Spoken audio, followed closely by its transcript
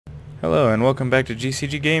Hello and welcome back to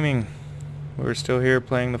GCG Gaming. We're still here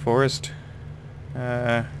playing the forest.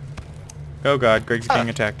 Oh god, Greg's being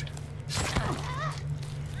attacked.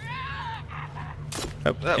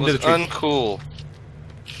 Oh, That into was the tree. uncool.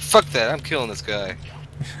 Fuck that, I'm killing this guy.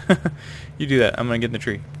 You do that, I'm gonna get in the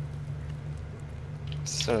tree.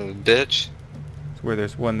 Son of a bitch. It's where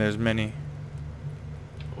there's one, there's many.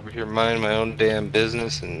 Over here minding my own damn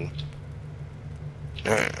business and...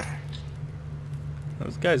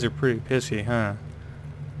 Those guys are pretty pissy, huh?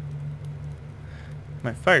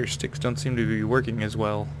 My fire sticks don't seem to be working as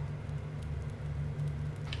well.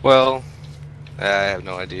 Well, I have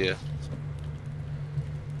no idea.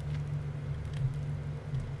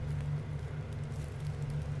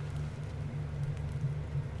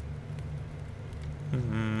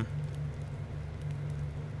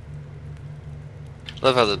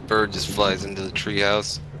 Love how the bird just flies into the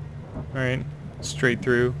treehouse. Alright, straight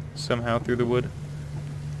through, somehow through the wood.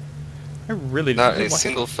 I really Not don't a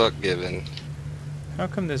single fuck given. How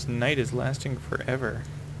come this night is lasting forever?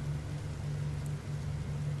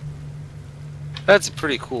 That's a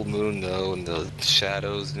pretty cool moon though, and the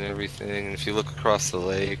shadows and everything. And if you look across the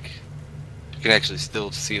lake, you can actually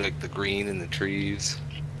still see like the green in the trees.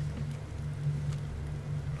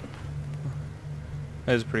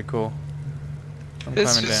 That is pretty cool. I'm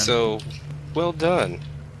It's climbing just down. so well done.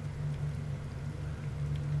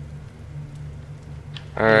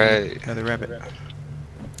 Alright. Another rabbit.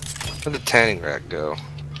 Where'd the tanning rack go?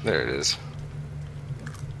 There it is.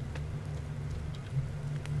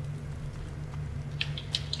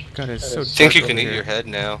 God, it's so dark. Think you can over eat here. your head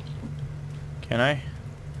now? Can I?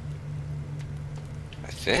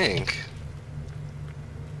 I think.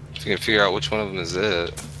 If you can figure out which one of them is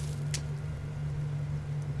it.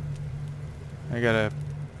 I gotta...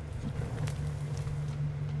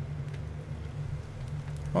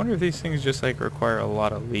 I wonder if these things just like require a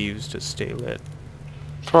lot of leaves to stay lit.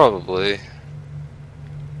 Probably.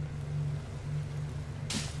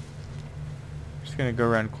 Just gonna go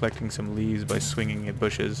around collecting some leaves by swinging at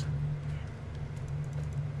bushes.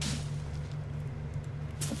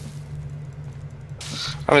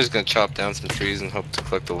 I'm just gonna chop down some trees and hope to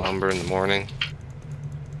collect the lumber in the morning.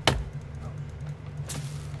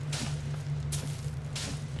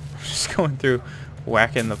 Just going through,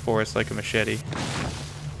 whacking the forest like a machete.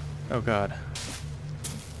 Oh god.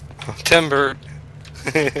 Timber!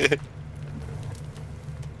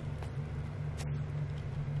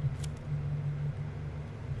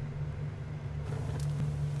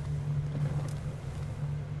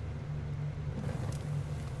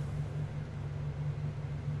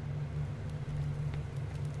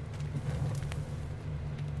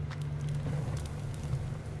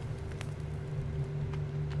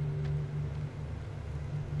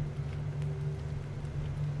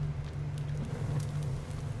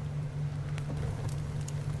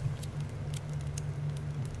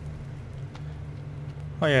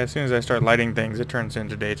 Oh yeah, as soon as I start lighting things, it turns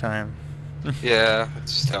into daytime. Yeah,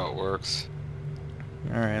 that's just how it works.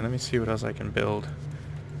 Alright, let me see what else I can build.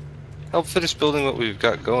 Help finish building what we've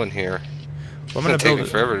got going here. Well, It's I'm gonna gonna take me build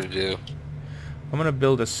forever to do. I'm gonna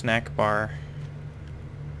build a snack bar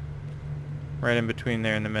right in between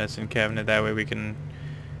there and the medicine cabinet. That way we can,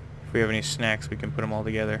 if we have any snacks, we can put them all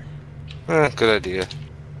together. Good idea.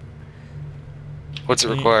 What's it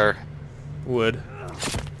Yeah. require? Wood.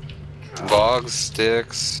 Logs,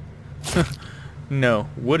 sticks. No,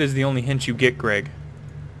 wood is the only hint you get, Greg.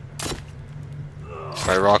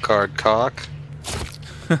 My rock hard cock.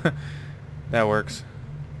 That works.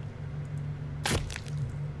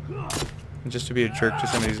 And just to be a jerk to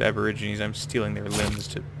some of these aborigines, I'm stealing their limbs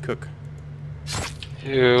to cook.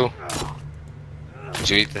 Ew. Did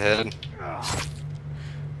you eat the head?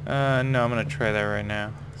 No, I'm gonna try that right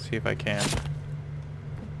now. See if I can.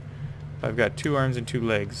 I've got 2 arms and 2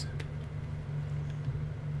 legs.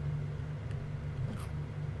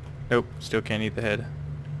 Nope, still can't eat the head.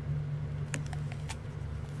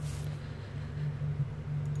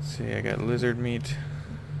 Let's see, I got lizard meat.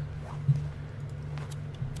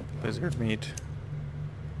 Lizard meat.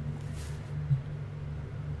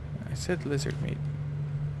 I said lizard meat.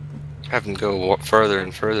 Having to go further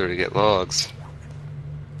and further to get logs.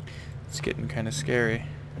 It's getting kind of scary.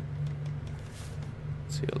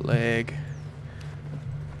 Let's see, a leg.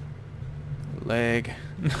 Leg.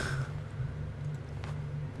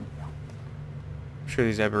 I'm sure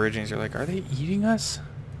these aborigines are like, are they eating us?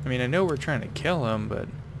 I mean, I know we're trying to kill them, but...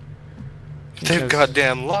 They've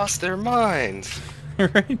goddamn lost their minds.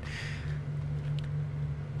 Right?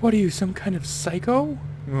 What are you, some kind of psycho?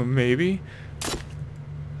 Well, maybe.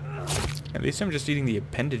 At least I'm just eating the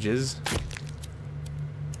appendages.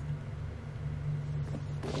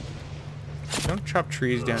 Don't chop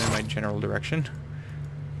trees down in my general direction.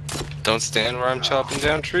 Don't stand where I'm chopping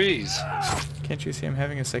down trees. Can't you see I'm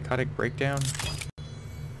having a psychotic breakdown?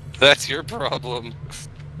 That's your problem.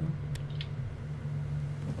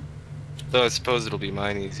 Though I suppose it'll be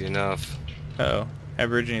mine easy enough. Uh-oh.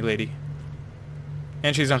 Aborigine lady.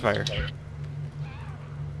 And she's on fire.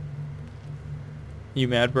 You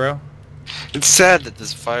mad, bro? It's sad that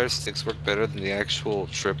this fire sticks work better than the actual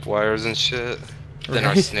tripwires and shit. Than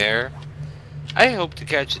our Right? snare. I hope to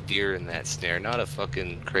catch a deer in that snare, not a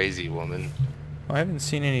fucking crazy woman. Well, I haven't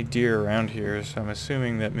seen any deer around here, so I'm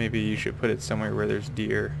assuming that maybe you should put it somewhere where there's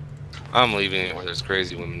deer. I'm leaving it where there's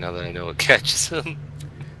crazy women now that I know it catches them.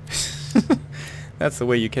 That's the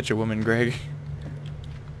way you catch a woman, Greg.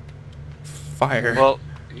 Fire. Well,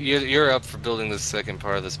 you're up for building the second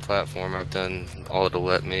part of this platform. I've done all it'll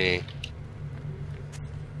let me.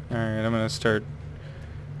 Alright, I'm gonna start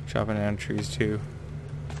chopping down trees too.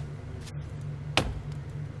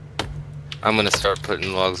 I'm gonna start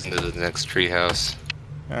putting logs into the next treehouse.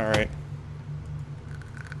 Alright.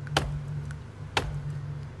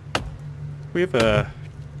 We have a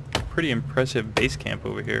pretty impressive base camp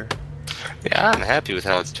over here. Yeah, I'm happy with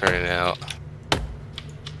how it's turning out.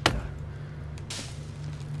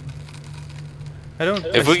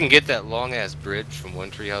 If we can get that long ass bridge from one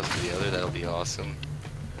treehouse to the other, that'll be awesome.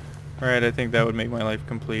 Right, I think that would make my life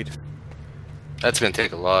complete. That's gonna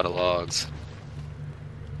take a lot of logs.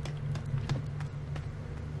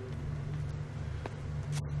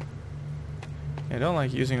 I don't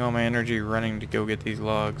like using all my energy running to go get these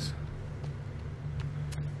logs.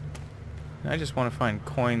 I just want to find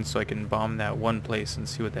coins so I can bomb that one place and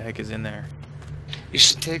see what the heck is in there. You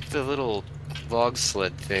should take the little log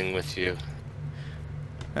sled thing with you.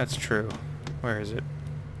 That's true. Where is it?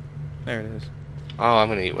 There it is. Oh, I'm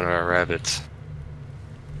gonna eat one of our rabbits.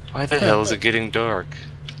 Why the hell is it getting dark?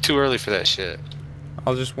 Too early for that shit.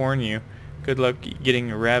 I'll just warn you. Good luck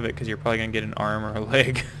getting a rabbit because you're probably going to get an arm or a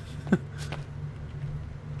leg.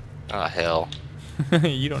 Ah, hell.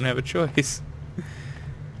 You don't have a choice.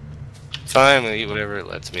 Fine, I'm gonna eat whatever it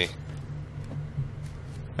lets me.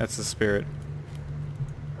 That's the spirit.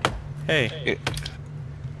 Hey, It,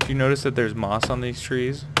 did you notice that there's moss on these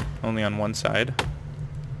trees? Only on one side?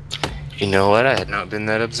 you know what? I had not been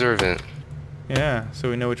that observant. Yeah, so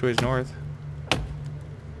we know which way's north.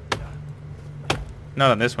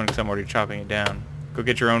 Not on this one because I'm already chopping it down. Go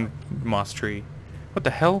get your own moss tree. What the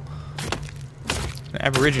hell? An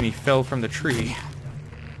aborigine fell from the tree.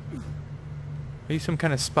 Are you some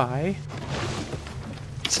kind of spy?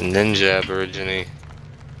 It's a ninja aborigine.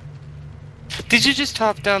 Did you just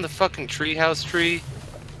chop down the fucking treehouse tree?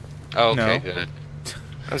 Oh, okay, No. good.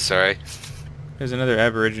 I'm sorry. There's another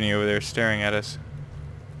aborigine over there staring at us.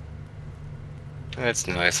 That's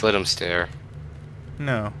nice. Let him stare.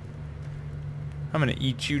 No. I'm gonna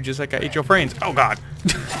eat you just like I ate your friends. Oh god!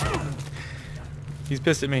 He's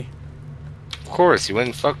pissed at me. Of course, you went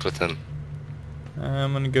and fucked with him.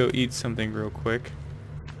 I'm gonna go eat something real quick.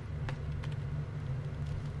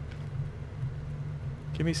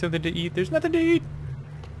 Give me something to eat. There's nothing to eat!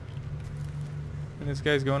 And this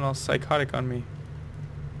guy's going all psychotic on me.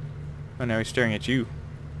 Oh, now he's staring at you.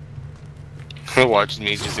 Watching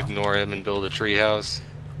me just ignore him and build a treehouse.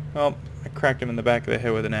 Well, I cracked him in the back of the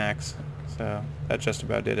head with an axe. So, that just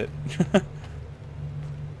about did it.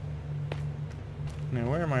 Now,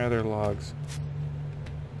 where are my other logs?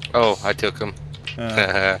 Oh, I took him. Good,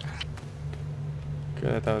 I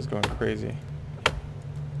thought I was going crazy.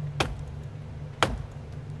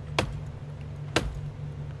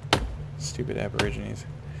 Stupid aborigines.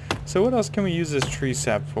 So what else can we use this tree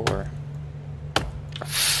sap for?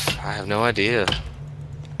 I have no idea.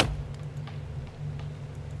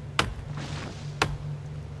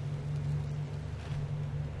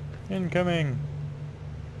 Incoming!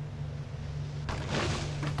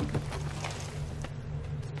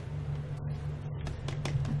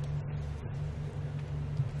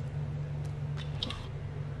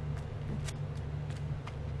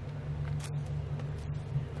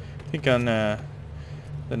 I think on the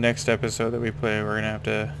next episode that we play, we're gonna have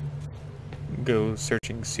to go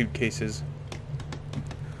searching suitcases.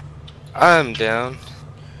 I'm down.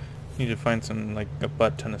 Need to find some, like, a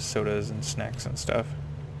butt ton of sodas and snacks and stuff.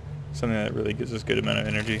 Something that really gives us a good amount of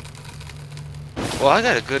energy. Well, I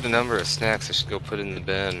got a good number of snacks I should go put in the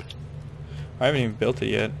bin. I haven't even built it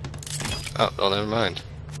yet. Oh, well, never mind.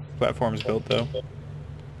 Platform's built, though.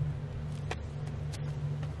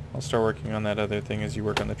 I'll start working on that other thing as you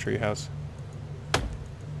work on the treehouse.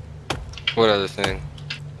 What other thing?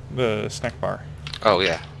 The snack bar. Oh,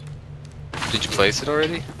 yeah. Did you place it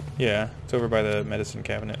already? Yeah, it's over by the medicine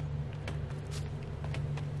cabinet.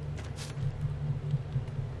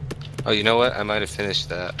 Oh, you know what? I might have finished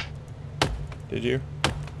that. Did you?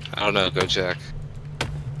 I don't know. Go check.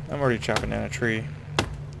 I'm already chopping down a tree.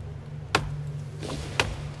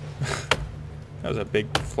 That was a big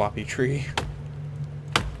floppy tree.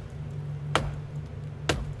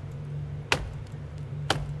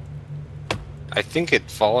 I think it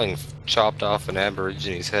falling chopped off an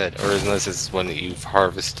Aborigine's head, or unless it's one that you've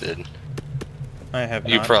harvested. I have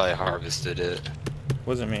not. You probably harvested it.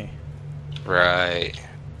 Wasn't me. Right.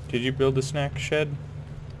 Did you build the snack shed?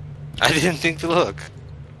 I didn't think to look.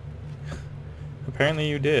 Apparently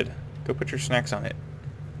you did. Go put your snacks on it.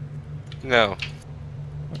 No.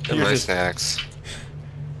 They're You're my just, snacks.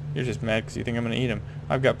 you're just mad because you think I'm going to eat them.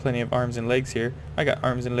 I've got plenty of arms and legs here. I got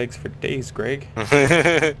arms and legs for days, Greg.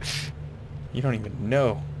 You don't even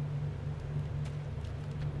know.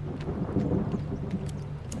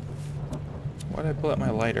 Why did I pull out my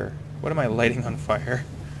lighter? What am I lighting on fire?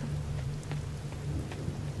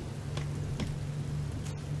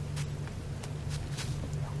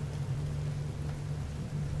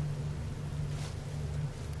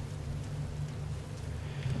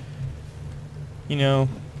 You know,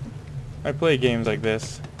 I play games like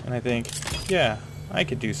this, and I think, yeah, I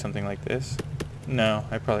could do something like this. No,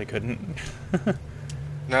 I probably couldn't.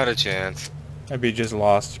 Not a chance. I'd be just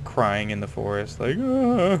lost, crying in the forest, like,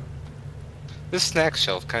 ah. This snack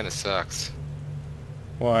shelf kind of sucks.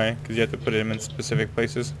 Why? Because you have to put it in specific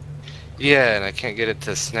places? Yeah, and I can't get it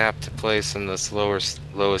to snap to place in this lowest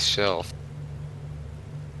shelf.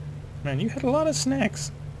 Man, you had a lot of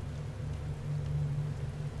snacks.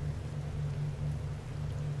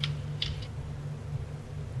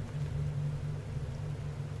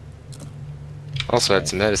 Also had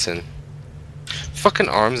some medicine. Fucking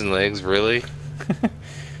arms and legs, really?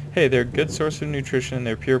 Hey, they're a good source of nutrition and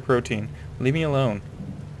they're pure protein. Leave me alone.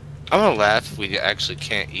 I'm gonna laugh if we actually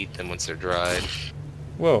can't eat them once they're dried.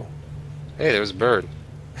 Whoa. Hey, there was a bird.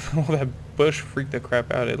 Well, that bush freaked the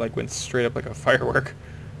crap out. It like went straight up like a firework.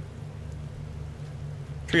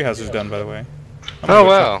 Treehouse is done, by the way. Oh,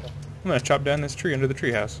 wow. I'm gonna chop down this tree under the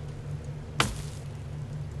treehouse.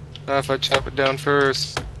 If I chop it down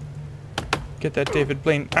first. Get that David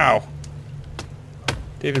Blaine. Ow!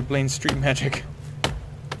 David Blaine street magic.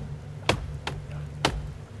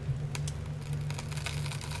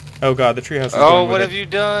 Oh god, the treehouse is Oh, going what with have it. you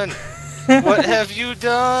done? What have you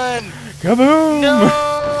done? Kaboom!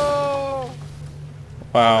 No!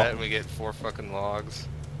 Wow. And we get 4 fucking logs.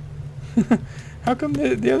 How come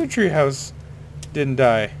the other treehouse didn't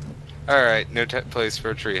die? Alright, no place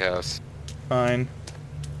for a treehouse. Fine.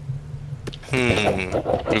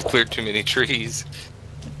 We've cleared too many trees.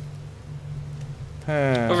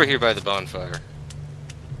 Over here by the bonfire.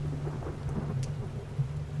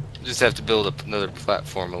 Just have to build up another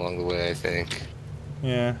platform along the way, I think.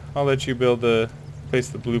 Yeah, I'll let you place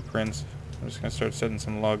the blueprints. I'm just gonna start setting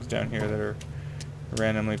some logs down here that are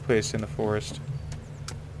randomly placed in the forest.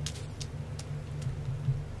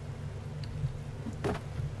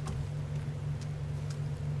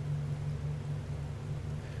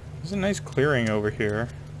 There's a nice clearing over here.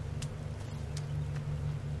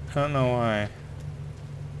 I don't know why.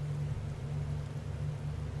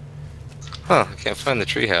 Huh, I can't find the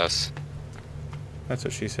treehouse. That's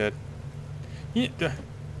what she said. Yeah,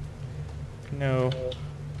 no.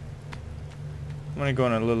 I'm gonna go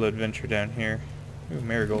on a little adventure down here. Ooh,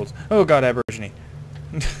 marigolds. Oh god, Aborigine.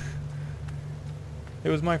 It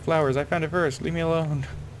was my flowers. I found it first. Leave me alone.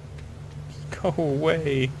 Just go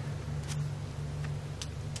away.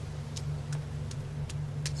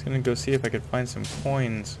 I was gonna go see if I could find some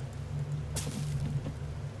coins.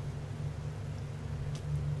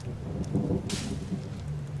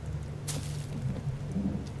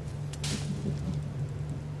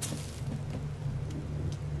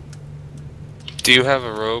 Do you have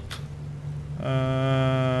a rope?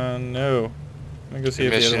 No. Let me go see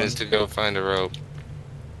Your if the mission other is to go find a rope.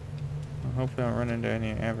 Hopefully I don't run into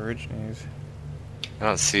any Aborigines. I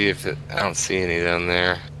don't see any down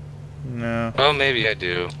there. No. Well, maybe I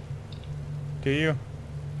do. Do you?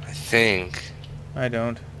 I think. I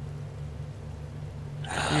don't.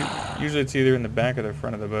 Usually it's either in the back or the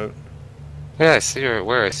front of the boat. Yeah, I see right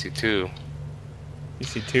where. I see 2. You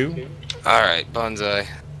see 2? Alright, bonsai.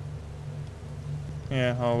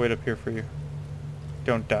 Yeah, I'll wait up here for you.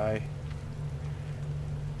 Don't die.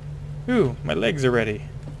 Ooh, my legs are ready.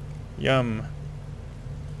 Yum.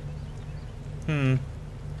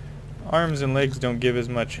 Arms and legs don't give as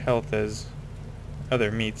much health as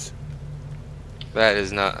other meats. That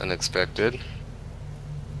is not unexpected.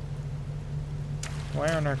 Why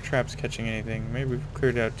aren't our traps catching anything? Maybe we've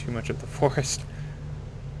cleared out too much of the forest.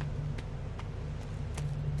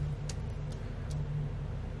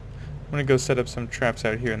 I'm gonna go set up some traps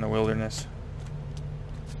out here in the wilderness.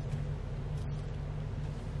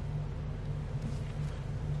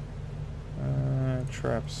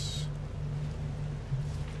 Traps.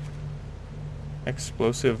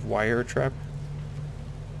 Explosive wire trap.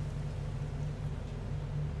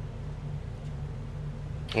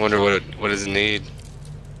 I wonder what does it need?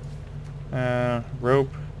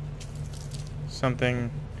 Rope. Something.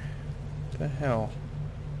 The hell?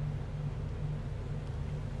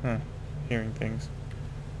 Huh. Hearing things.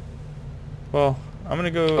 Well, I'm gonna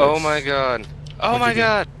go. Oh my god. Oh my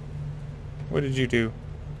god. What did you do?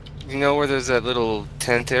 You know where there's that little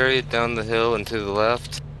tent area down the hill and to the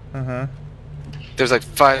left? Uh-huh. There's like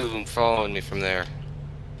 5 of them following me from there.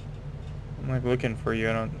 I'm like looking for you.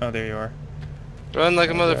 I don't. Oh, there you are. Run like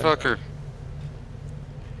a Oh, motherfucker.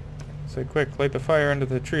 Say quick, light the fire under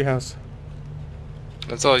the treehouse.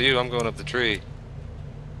 That's all you. I'm going up the tree.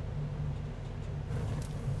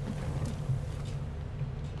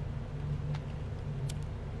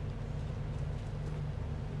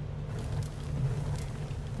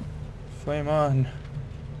 Flame on.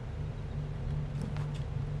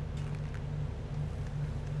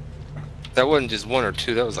 That wasn't just 1 or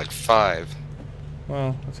 2. That was like 5.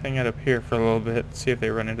 Well, let's hang out up here for a little bit, see if they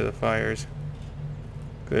run into the fires.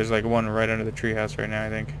 There's like one right under the treehouse right now, I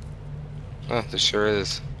think. Oh, there sure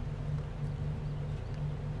is.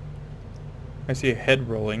 I see a head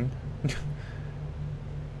rolling.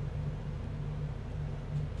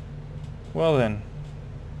 Well then,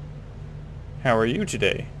 how are you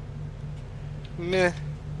today? Meh. I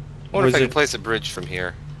wonder Was if I can it- place a bridge from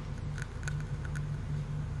here.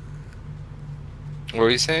 What were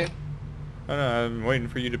you saying? Oh no, I'm waiting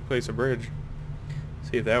for you to place a bridge.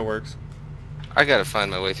 See if that works. I gotta find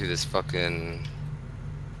my way through this fucking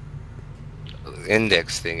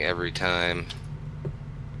index thing every time.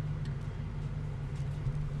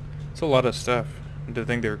 It's a lot of stuff. To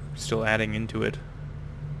think they're still adding into it.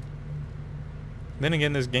 Then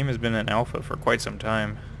again, this game has been an alpha for quite some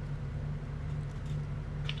time.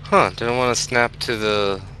 Huh, didn't want to snap to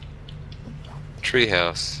the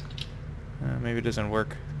treehouse. Maybe it doesn't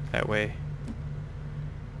work that way.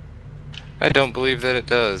 I don't believe that it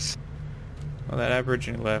does. Well, that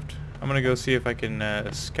Aborigine left. I'm gonna go see if I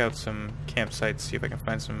can scout some campsites, see if I can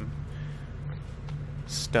find some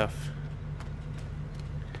stuff.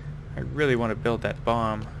 I really want to build that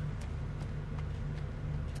bomb.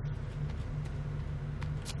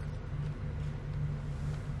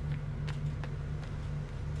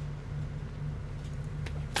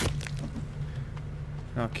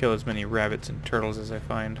 I'll kill as many rabbits and turtles as I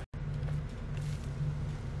find.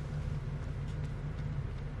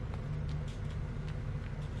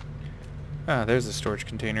 Ah, there's the storage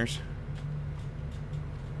containers.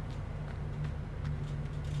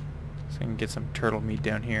 So I can get some turtle meat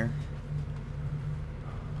down here.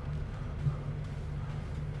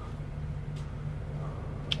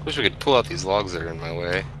 Wish we could pull out these logs that are in my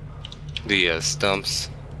way. The stumps.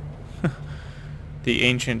 The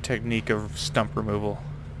ancient technique of stump removal.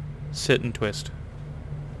 Sit and twist.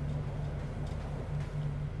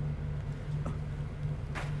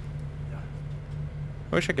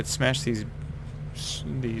 I wish I could smash these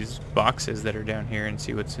boxes that are down here and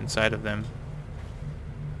see what's inside of them.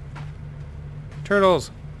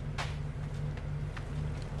 Turtles!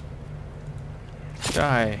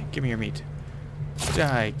 Die! Give me your meat.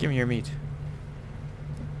 Die! Give me your meat.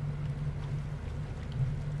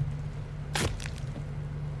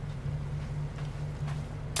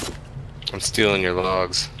 I'm stealing your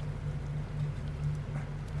logs.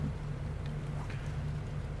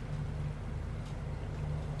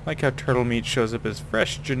 I like how turtle meat shows up as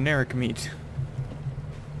fresh, generic meat.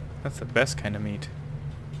 That's the best kind of meat.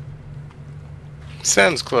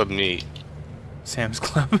 Sam's Club meat. Sam's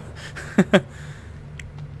Club.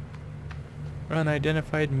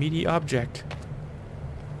 Unidentified meaty object.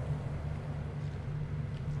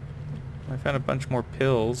 I found a bunch more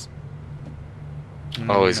pills.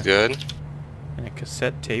 Always good. And a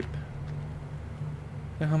cassette tape.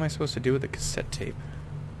 What the hell am I supposed to do with a cassette tape?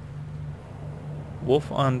 Wolf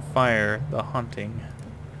on Fire, The Haunting.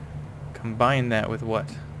 Combine that with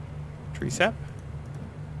what? Tree sap?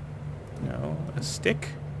 No. A stick?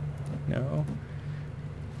 No.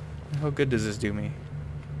 How good does this do me?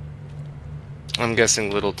 I'm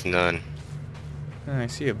guessing little to none. I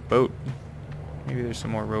see a boat. Maybe there's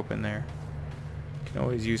some more rope in there. Can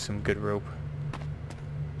always use some good rope.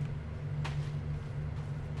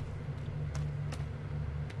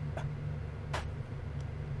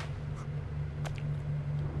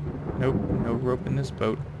 Nope, no rope in this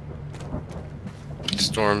boat.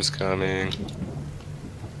 Storm's coming.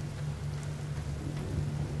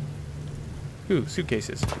 Ooh,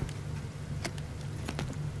 suitcases.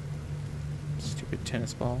 Stupid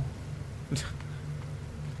tennis ball.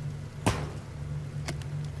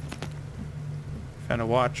 Found a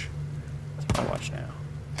watch. It's my watch now.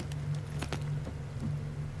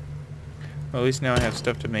 Well, at least now I have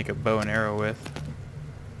stuff to make a bow and arrow with.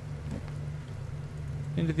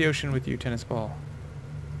 Into the ocean with you, tennis ball.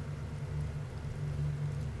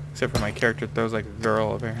 Except for my character throws like a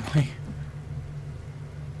girl, apparently.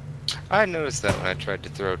 I noticed that when I tried to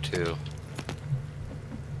throw too.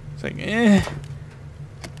 It's like, eh.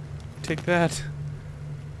 Take that.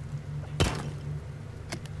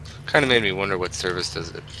 Kind of made me wonder what purpose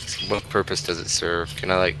does it serve?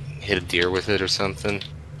 Can I like hit a deer with it or something?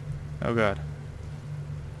 Oh god.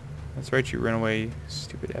 That's right, you runaway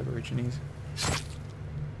stupid aborigines.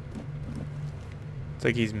 It's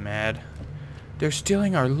like he's mad. They're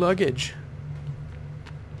stealing our luggage.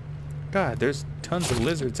 God, there's tons of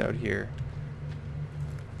lizards out here.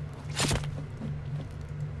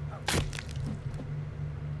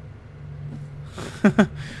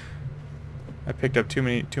 I picked up too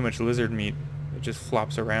much lizard meat. It just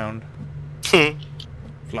flops around.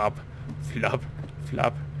 Flop, flop,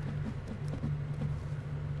 flop.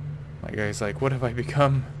 My guy's like, what have I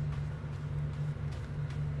become?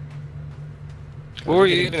 What were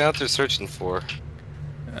you even out there searching for?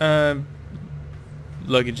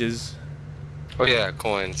 Luggages. Oh yeah,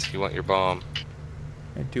 coins. You want your bomb.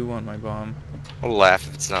 I do want my bomb. I'll laugh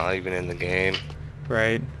if it's not even in the game.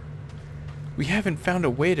 Right. We haven't found a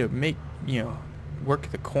way to make,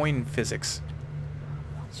 work the coin physics.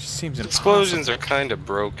 It just seems impossible. Explosions are kind of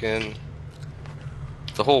broken.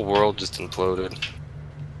 The whole world just imploded.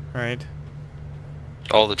 Right.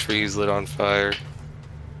 All the trees lit on fire.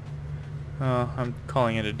 Oh, I'm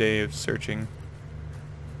calling it a day of searching.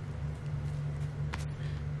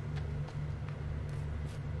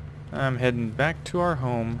 I'm heading back to our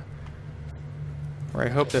home, where I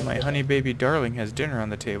hope that my honey baby darling has dinner on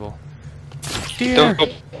the table. Dear! Nope.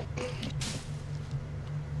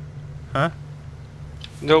 Huh?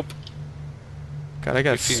 Nope. God, I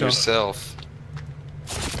got You feed yourself.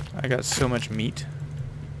 I got so much meat.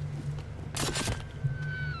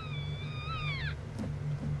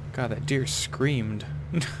 God, that deer screamed.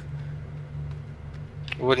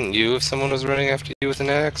 Wouldn't you if someone was running after you with an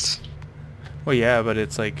axe? Well, yeah, but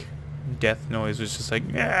it's like death noise was just like,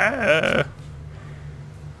 ah!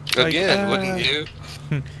 Again, like, wouldn't you?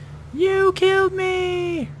 You killed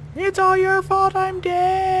me! It's all your fault, I'm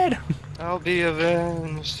dead! I'll be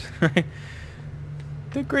avenged. Right?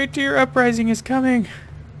 The great deer uprising is coming!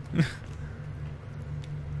 What's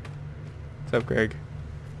up, Greg?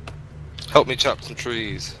 Help me chop some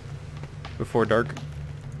trees. Before dark?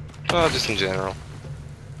 Oh, just in general.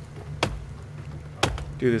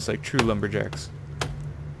 Do this like true lumberjacks.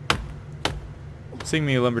 Sing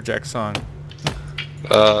me a lumberjack song.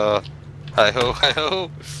 Hi-ho, hi-ho.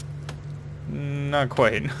 Not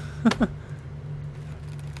quite.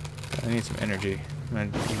 I need some energy.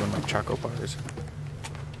 I'm gonna eat one of my choco bars.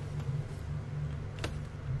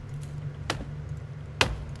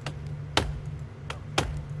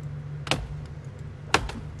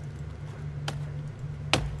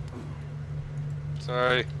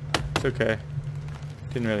 Sorry. It's okay.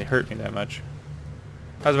 Didn't really hurt me that much.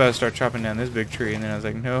 I was about to start chopping down this big tree, and then I was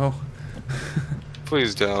like, no.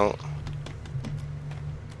 Please don't.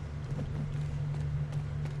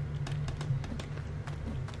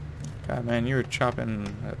 God, man, you were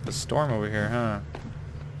chopping at the storm over here, huh?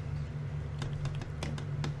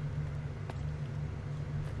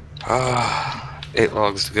 Ah, 8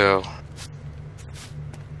 logs to go.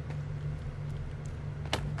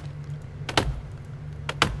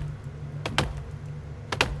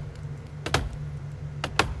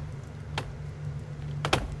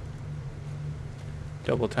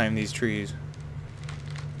 Double time these trees.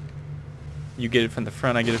 You get it from the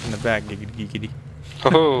front, I get it from the back. Giggity giggity.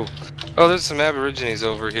 Oh, there's some aborigines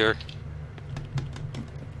over here.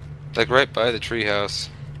 Like right by the treehouse.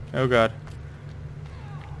 Oh god.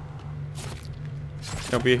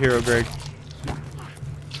 Don't be a hero, Greg.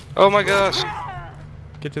 Oh my gosh!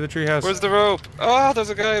 Get to the treehouse. Where's the rope? Oh, there's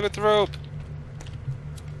a guy with the rope.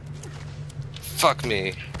 Fuck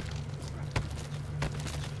me.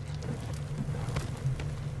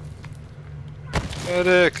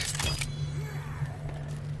 Medic.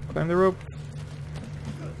 Climb the rope.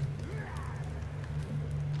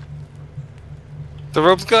 The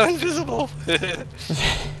rope's gone invisible.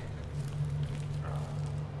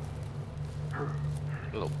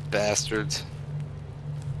 Little bastards.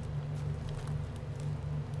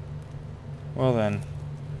 Well then.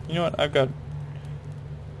 You know what? I've got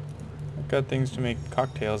things to make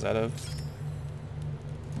cocktails out of.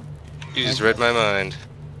 You just read my mind.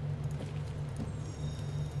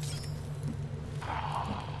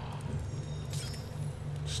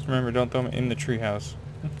 Just remember, don't throw them in the treehouse.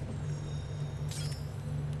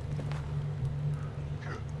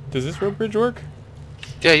 Does this rope bridge work?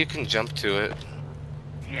 Yeah, you can jump to it.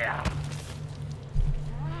 Yeah.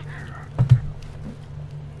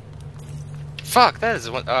 Fuck, that is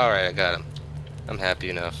one. Alright, I got him. I'm happy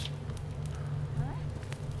enough.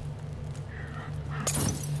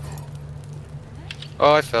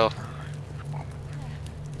 Oh, I fell.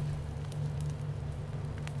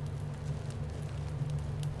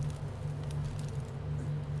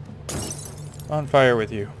 On fire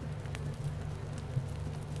with you.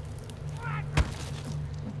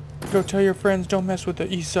 Go tell your friends don't mess with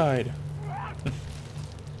the east side.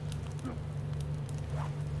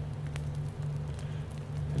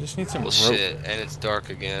 I just need some Well, rope. shit, and it's dark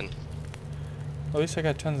again. At least I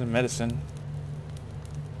got tons of medicine.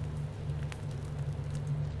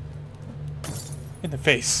 In the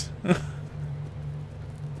face.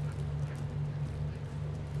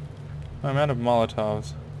 I'm out of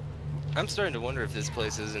Molotovs. I'm starting to wonder if this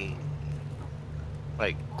place isn't,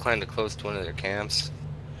 like, kinda close to one of their camps.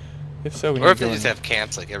 If so, we Or need if to they go just in. have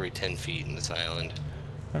camps, like, every 10 feet in this island.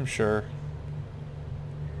 I'm sure.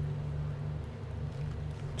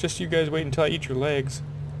 Just you guys wait until I eat your legs.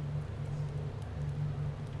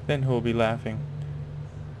 Then he'll be laughing.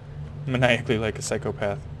 Maniacally like a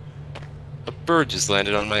psychopath. A bird just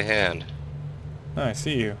landed on my hand. Oh, I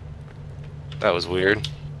see you. That was weird.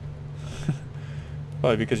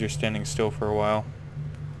 Probably because you're standing still for a while.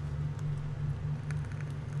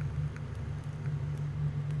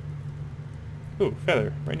 Ooh,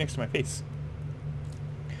 feather, right next to my face.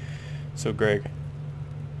 So Greg,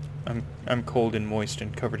 I'm cold and moist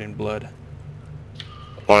and covered in blood.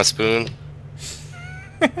 Want a spoon?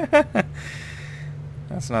 That's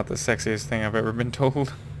not the sexiest thing I've ever been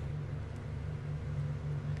told.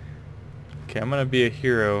 Okay, I'm gonna be a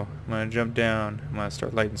hero. I'm gonna jump down. I'm gonna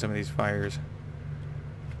start lighting some of these fires.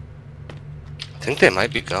 I think they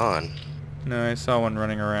might be gone. No, I saw one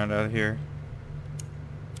running around out here.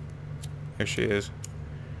 There she is.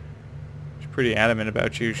 She's pretty adamant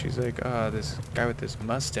about you. She's like, ah, this guy with this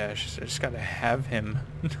mustache. I just gotta have him.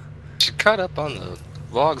 She caught up on the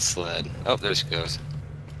log sled. Oh, there she goes.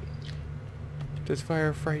 Does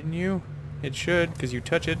fire frighten you? It should, because you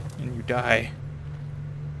touch it and you die.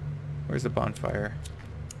 Where's the bonfire?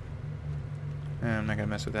 I'm not gonna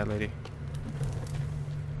mess with that lady.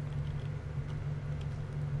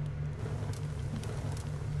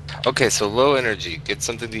 Okay, so low energy. Get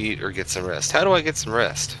something to eat or get some rest. How do I get some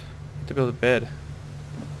rest? To build a bed.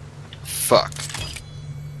 Fuck.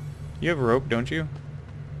 You have rope, don't you?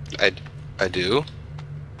 I do.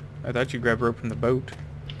 I thought you grabbed rope from the boat.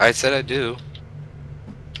 I said I do.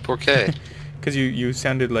 Poor K. Because you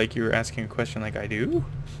sounded like you were asking a question like I do?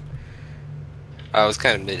 I was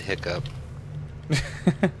kind of mid-hiccup.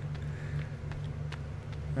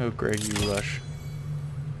 Oh, Greg, you lush.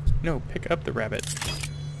 No, pick up the rabbit.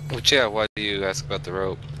 Which, yeah, why do you ask about the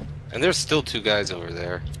rope? And there's still two guys over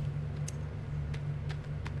there.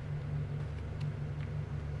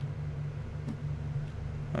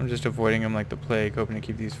 I'm just avoiding them like the plague, hoping to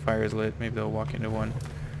keep these fires lit. Maybe they'll walk into one.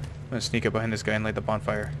 I'm gonna sneak up behind this guy and light the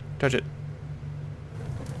bonfire. Touch it.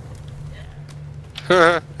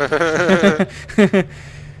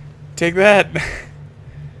 Take that!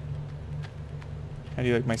 How do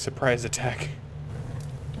you like my surprise attack?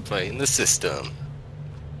 Playing the system.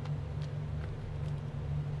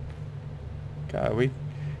 God, we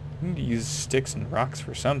need to use sticks and rocks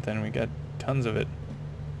for something. We got tons of it.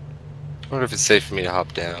 I wonder if it's safe for me to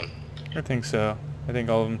hop down. I think so. I think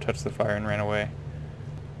all of them touched the fire and ran away.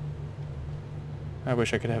 I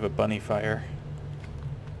wish I could have a bunny fire.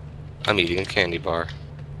 I'm eating a candy bar.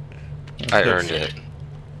 Let's I put up earned it. I'm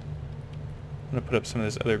gonna put up some of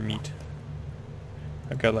this other meat.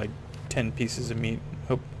 I've got like 10 pieces of meat.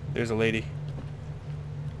 Oh, there's a lady.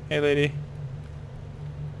 Hey, lady.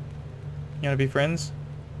 You wanna be friends?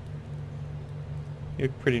 You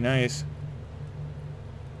look pretty nice.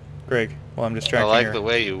 Greg, while I'm I distracting like her, the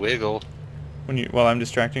way you wiggle. while I'm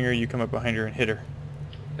distracting her, you come up behind her and hit her.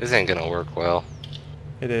 This ain't gonna work well.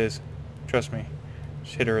 It is. Trust me.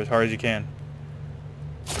 Just hit her as hard as you can.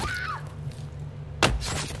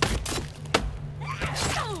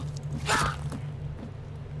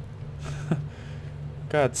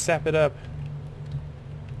 God, sap it up.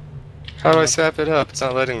 How do I sap it up? It's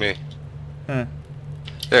not letting me. Huh.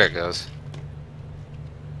 There it goes.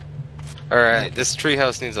 Alright, this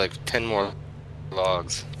treehouse needs like 10 more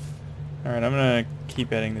logs. Alright, I'm gonna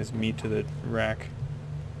keep adding this meat to the rack.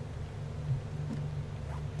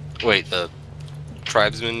 Wait, the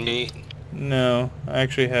tribesman meat? No, I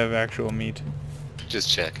actually have actual meat. Just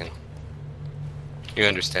checking. You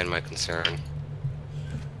understand my concern.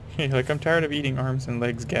 You're like, I'm tired of eating arms and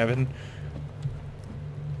legs, Gavin.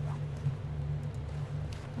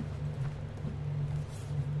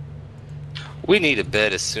 We need a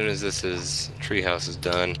bed as soon as treehouse is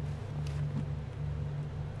done.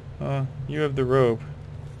 You have the rope.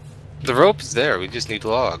 The rope is there, we just need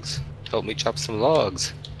logs. Help me chop some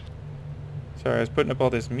logs. Sorry, I was putting up all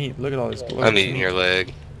this meat. Look at all this glorious I'm eating meat. your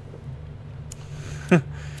leg.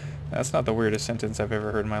 That's not the weirdest sentence I've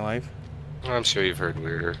ever heard in my life. I'm sure you've heard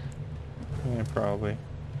weirder. Yeah, probably.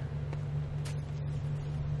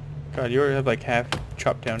 God, you already have like half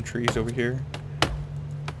chopped down trees over here.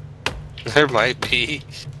 There might be.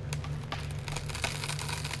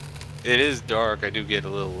 It is dark, I do get a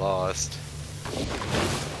little lost.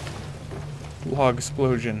 Log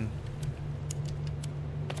explosion.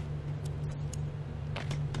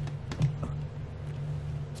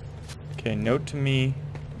 Okay, note to me.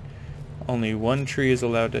 Only one tree is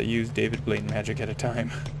allowed to use David Blaine magic at a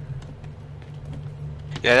time.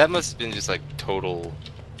 Yeah, that must have been just like total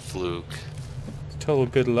fluke. It's total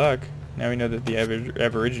good luck. Now we know that the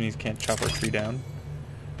Aborigines can't chop our tree down.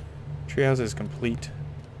 Treehouse is complete.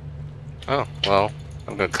 Oh, well,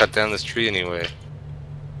 I'm gonna cut down this tree anyway.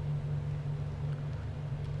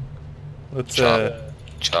 Let's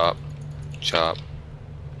Chop. Chop.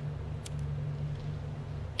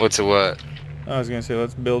 What's a what? I was gonna say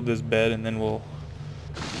let's build this bed and then we'll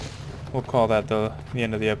call that the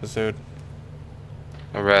end of the episode.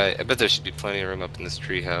 Alright, I bet there should be plenty of room up in this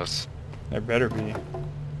treehouse. There better be.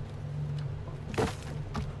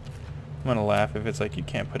 I'm gonna laugh if it's like you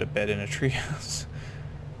can't put a bed in a treehouse.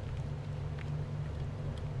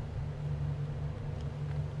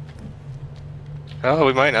 Oh,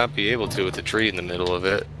 we might not be able to with the tree in the middle of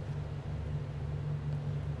it.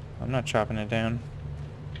 I'm not chopping it down.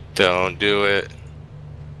 Don't do it.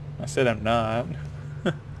 I said I'm not.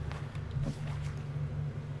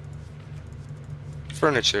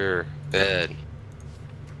 Furniture. Bed.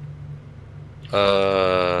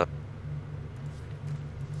 Oh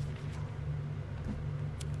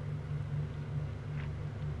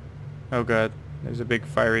god, there's a big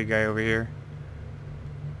fiery guy over here.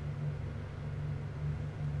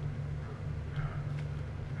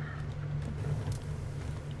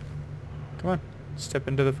 Come on, step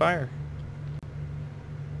into the fire.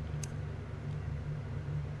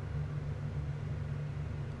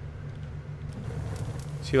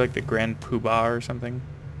 Is he like the Grand Poobah or something?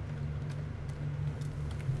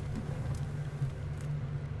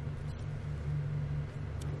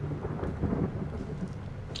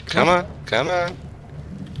 Come on, come on.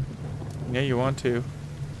 Yeah, you want to.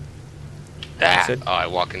 Ah. Said- Oh, I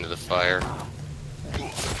walk into the fire.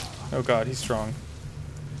 Oh god, he's strong.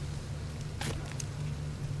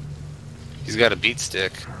 He's got a beat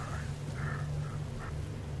stick.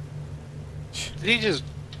 Did he just...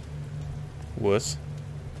 Wuss.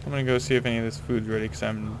 I'm gonna go see if any of this food's ready, because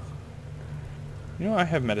I'm... You know, I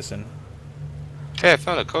have medicine. Hey, I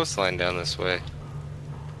found a coastline down this way.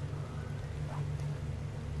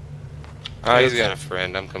 Oh, he's got a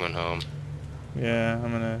friend. I'm coming home. Yeah,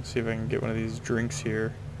 I'm gonna see if I can get one of these drinks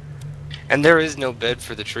here. And there is no bed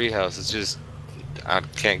for the treehouse. It's just... I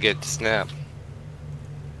can't get to snap.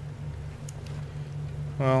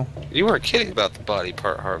 Well... You weren't kidding about the body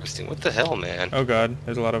part harvesting. What the hell, man? Oh god,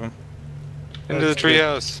 there's a lot of them. Into the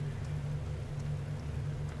treehouse.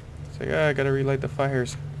 It's like, I gotta relight the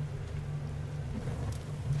fires.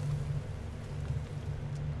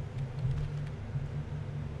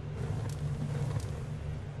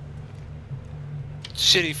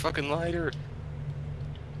 Shitty fucking lighter.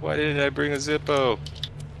 Why didn't I bring a Zippo?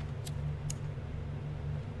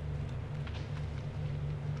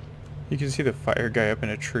 You can see the fire guy up in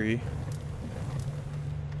a tree.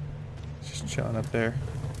 Just chilling up there.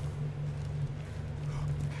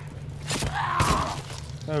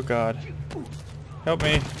 Oh god. Help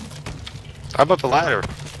me. How about the ladder?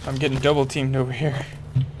 I'm getting double teamed over here.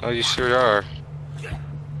 Oh, you sure are.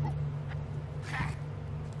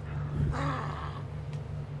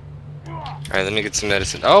 Alright, let me get some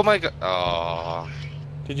medicine. Oh my god. Oh,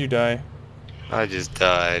 Did you die? I just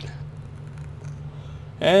died.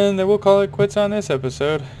 And then we'll call it quits on this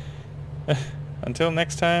episode. Until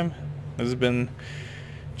next time, this has been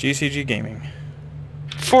GCG Gaming.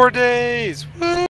 4 days! Woo!